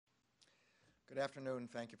Good afternoon.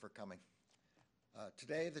 Thank you for coming.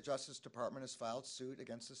 Today, the Justice Department has filed suit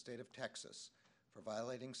against the state of Texas for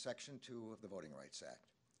violating Section 2 of the Voting Rights Act.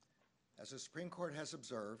 As the Supreme Court has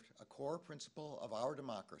observed, a core principle of our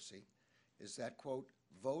democracy is that, quote,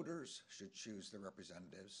 voters should choose their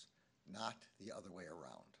representatives, not the other way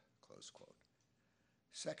around, close quote.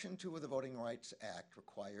 Section 2 of the Voting Rights Act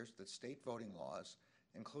requires that state voting laws,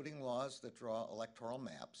 including laws that draw electoral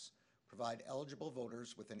maps, provide eligible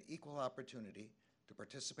voters with an equal opportunity to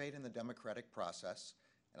participate in the democratic process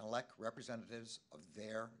and elect representatives of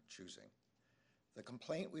their choosing. The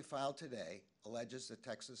complaint we filed today alleges that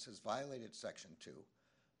Texas has violated Section 2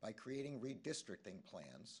 by creating redistricting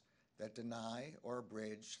plans that deny or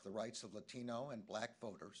abridge the rights of Latino and Black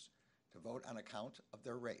voters to vote on account of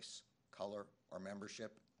their race, color, or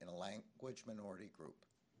membership in a language minority group.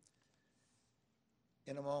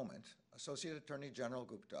 In a moment, Associate Attorney General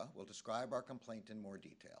Gupta will describe our complaint in more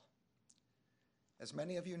detail. As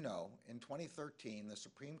many of you know, in 2013, the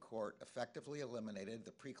Supreme Court effectively eliminated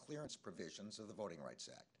the preclearance provisions of the Voting Rights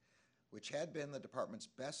Act, which had been the department's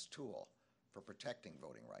best tool for protecting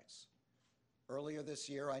voting rights. Earlier this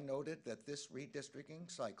year, I noted that this redistricting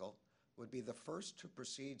cycle would be the first to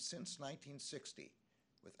proceed since 1960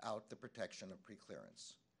 without the protection of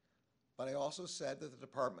preclearance. But I also said that the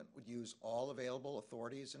department would use all available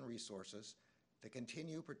authorities and resources to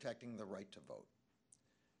continue protecting the right to vote.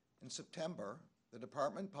 In September, the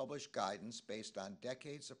department published guidance based on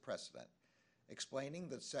decades of precedent, explaining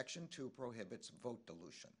that Section 2 prohibits vote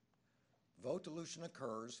dilution. Vote dilution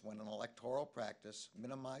occurs when an electoral practice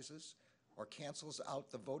minimizes or cancels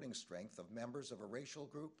out the voting strength of members of a racial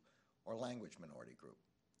group or language minority group.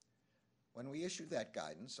 When we issued that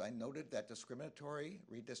guidance, I noted that discriminatory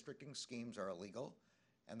redistricting schemes are illegal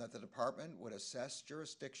and that the department would assess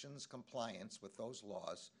jurisdictions' compliance with those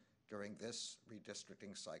laws during this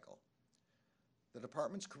redistricting cycle. The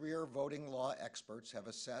department's career voting law experts have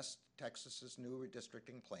assessed Texas's new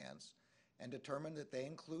redistricting plans and determined that they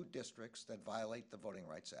include districts that violate the Voting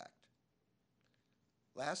Rights Act.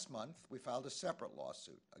 Last month, we filed a separate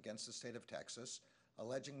lawsuit against the state of Texas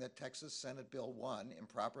alleging that Texas Senate Bill 1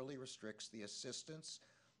 improperly restricts the assistance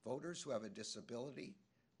voters who have a disability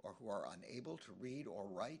or who are unable to read or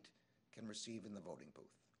write can receive in the voting booth.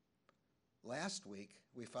 Last week,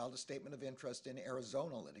 we filed a statement of interest in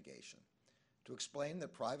Arizona litigation to explain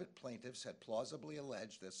that private plaintiffs had plausibly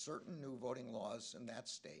alleged that certain new voting laws in that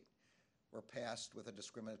state were passed with a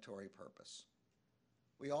discriminatory purpose.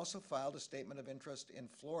 We also filed a statement of interest in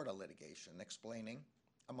Florida litigation explaining,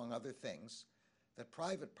 among other things, that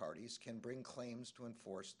private parties can bring claims to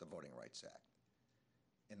enforce the Voting Rights Act.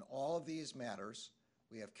 In all of these matters,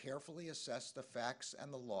 we have carefully assessed the facts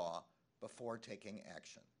and the law before taking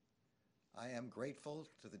action. I am grateful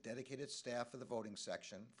to the dedicated staff of the voting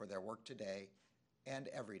section for their work today and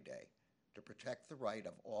every day to protect the right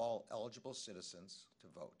of all eligible citizens to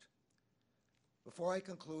vote. Before I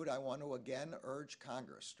conclude, I want to again urge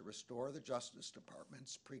Congress to restore the Justice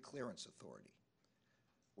Department's preclearance authority.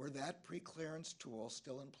 Were that preclearance tool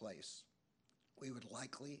still in place, we would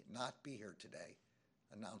likely not be here today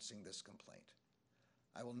announcing this complaint.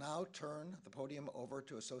 I will now turn the podium over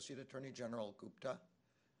to Associate Attorney General Gupta.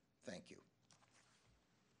 Thank you.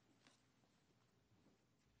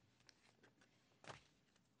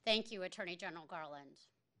 Thank you, Attorney General Garland.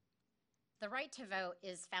 The right to vote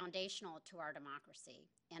is foundational to our democracy,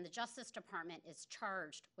 and the Justice Department is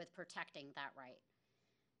charged with protecting that right.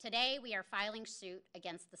 Today, we are filing suit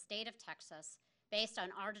against the state of Texas based on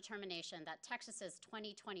our determination that Texas's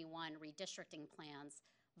 2021 redistricting plans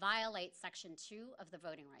violate Section 2 of the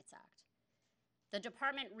Voting Rights Act. The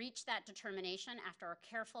department reached that determination after a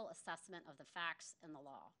careful assessment of the facts and the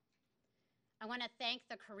law. I want to thank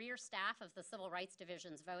the career staff of the Civil Rights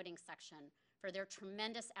Division's voting section for their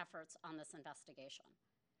tremendous efforts on this investigation.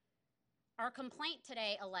 Our complaint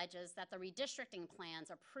today alleges that the redistricting plans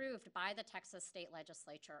approved by the Texas State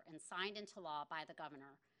Legislature and signed into law by the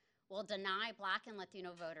governor will deny Black and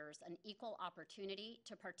Latino voters an equal opportunity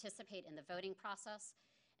to participate in the voting process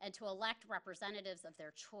and to elect representatives of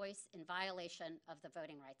their choice in violation of the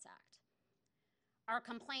Voting Rights Act. Our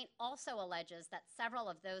complaint also alleges that several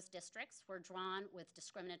of those districts were drawn with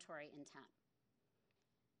discriminatory intent.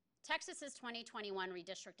 Texas's 2021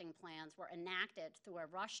 redistricting plans were enacted through a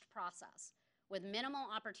rushed process with minimal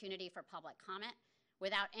opportunity for public comment,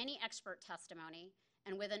 without any expert testimony,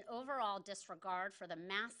 and with an overall disregard for the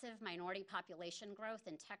massive minority population growth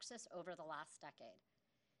in Texas over the last decade.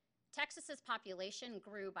 Texas's population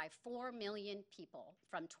grew by 4 million people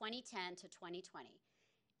from 2010 to 2020,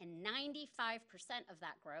 and 95% of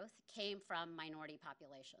that growth came from minority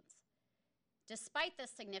populations. Despite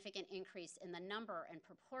this significant increase in the number and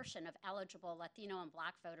proportion of eligible Latino and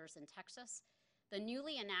Black voters in Texas, the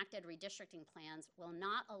newly enacted redistricting plans will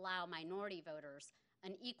not allow minority voters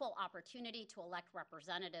an equal opportunity to elect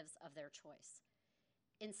representatives of their choice.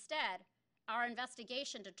 Instead, our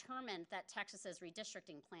investigation determined that Texas's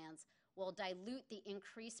redistricting plans will dilute the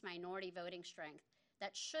increased minority voting strength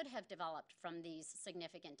that should have developed from these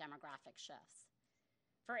significant demographic shifts.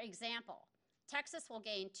 For example, Texas will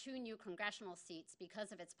gain 2 new congressional seats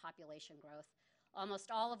because of its population growth, almost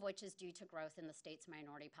all of which is due to growth in the state's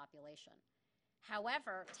minority population.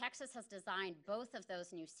 However, Texas has designed both of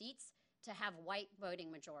those new seats to have white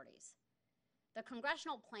voting majorities. The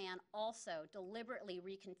congressional plan also deliberately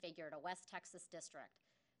reconfigured a West Texas district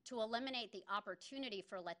to eliminate the opportunity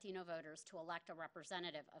for Latino voters to elect a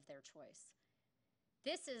representative of their choice.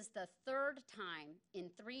 This is the 3rd time in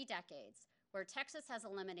 3 decades where Texas has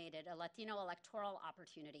eliminated a Latino electoral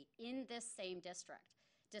opportunity in this same district,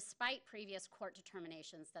 despite previous court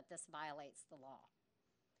determinations that this violates the law.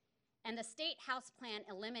 And the state House plan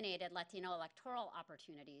eliminated Latino electoral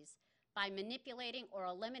opportunities by manipulating or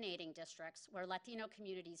eliminating districts where Latino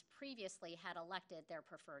communities previously had elected their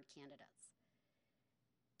preferred candidates.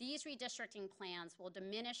 These redistricting plans will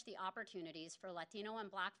diminish the opportunities for Latino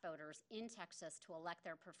and Black voters in Texas to elect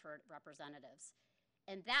their preferred representatives,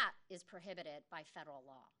 and that is prohibited by federal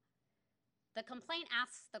law. The complaint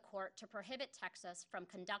asks the court to prohibit Texas from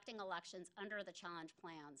conducting elections under the challenge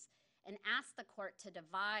plans and asks the court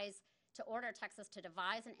to order Texas to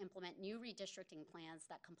devise and implement new redistricting plans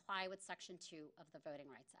that comply with Section 2 of the Voting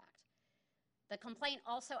Rights Act. The complaint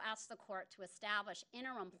also asks the court to establish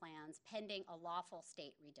interim plans pending a lawful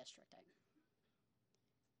state redistricting.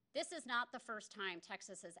 This is not the first time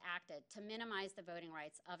Texas has acted to minimize the voting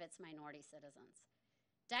rights of its minority citizens.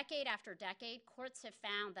 Decade after decade, courts have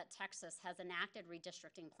found that Texas has enacted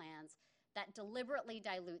redistricting plans that deliberately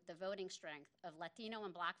dilute the voting strength of Latino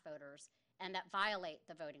and Black voters and that violate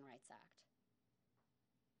the Voting Rights Act.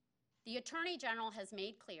 The Attorney General has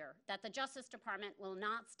made clear that the Justice Department will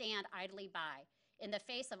not stand idly by in the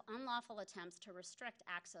face of unlawful attempts to restrict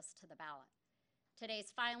access to the ballot.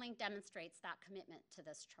 Today's filing demonstrates that commitment to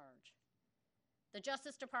this charge. The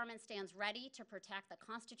Justice Department stands ready to protect the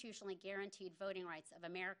constitutionally guaranteed voting rights of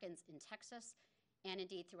Americans in Texas and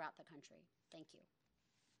indeed throughout the country. Thank you.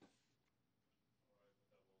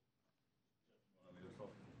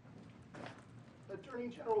 Attorney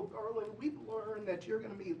General Garland, we've learned that you're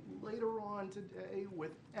going to meet later on today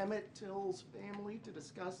with Emmett Till's family to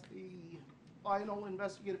discuss the final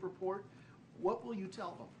investigative report. What will you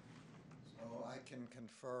tell them? So I can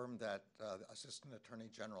confirm that Assistant Attorney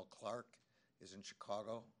General Clark is in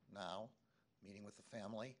Chicago now, meeting with the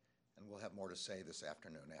family, and we'll have more to say this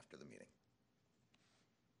afternoon after the meeting.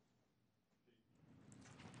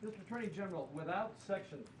 Mr. Attorney General, without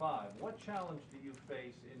Section 5, what challenge do you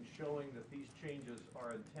face in showing that these changes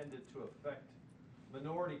are intended to affect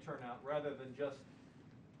minority turnout rather than just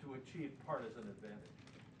to achieve partisan advantage?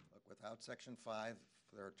 Look, without Section 5,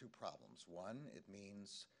 there are 2 problems. One, it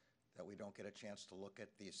means that we don't get a chance to look at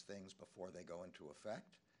these things before they go into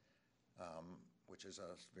effect, which is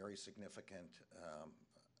a very significant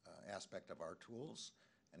aspect of our tools,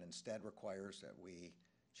 and instead requires that we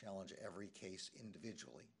challenge every case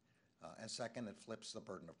individually. And second, it flips the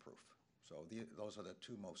burden of proof. So those are the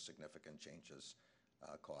 2 most significant changes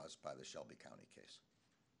caused by the Shelby County case.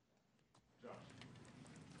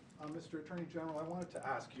 Mr. Attorney General, I wanted to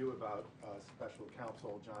ask you about Special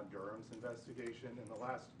Counsel John Durham's investigation. In the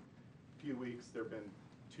last few weeks, there have been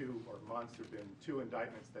 2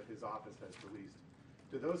 indictments that his office has released.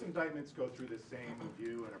 Do those indictments go through the same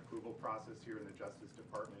review and approval process here in the Justice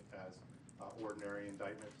Department as ordinary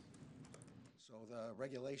indictments? So the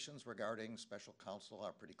regulations regarding special counsel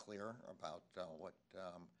are pretty clear about what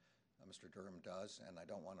Mr. Durham does, and I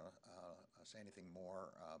don't want to say anything more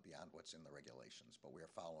beyond what's in the regulations, but we are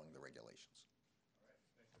following the regulations. All right,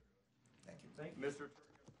 Thank you. Thank you. Mr. Attorney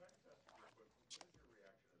General, can I just ask you real quick, what is your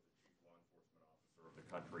reaction as the chief law enforcement officer of the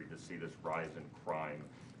country to see this rise in crime?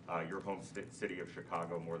 Your home city of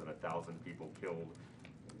Chicago, more than 1,000 people killed.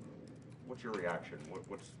 What's your reaction?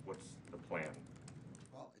 What's the plan?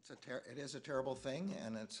 Well, it is a terrible thing,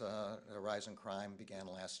 and the rise in crime began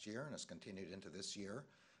last year and has continued into this year.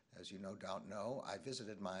 As you no doubt know, I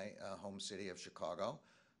visited my home city of Chicago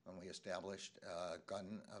when we established a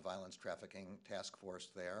gun violence trafficking task force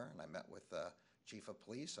there, and I met with the chief of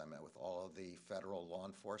police, I met with all of the federal law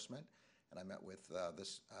enforcement, and I met with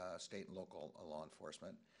this state and local law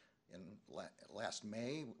enforcement. In last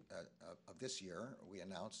May of this year, we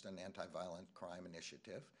announced an anti-violent crime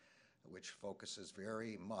initiative which focuses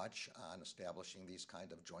very much on establishing these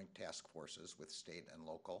kind of joint task forces with state and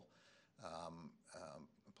local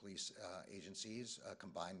police agencies,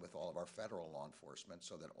 combined with all of our federal law enforcement,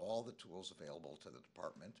 so that all the tools available to the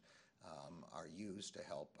department are used to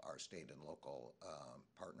help our state and local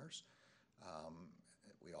partners.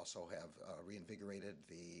 We also have reinvigorated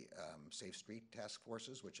the Safe Street task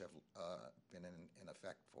forces, which have been in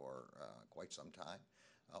effect for quite some time,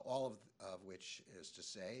 all of which is to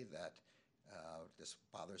say that this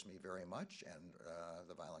bothers me very much, and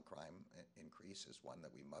the violent crime increase is one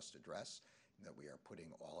that we must address and that we are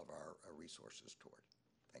putting all of our resources toward.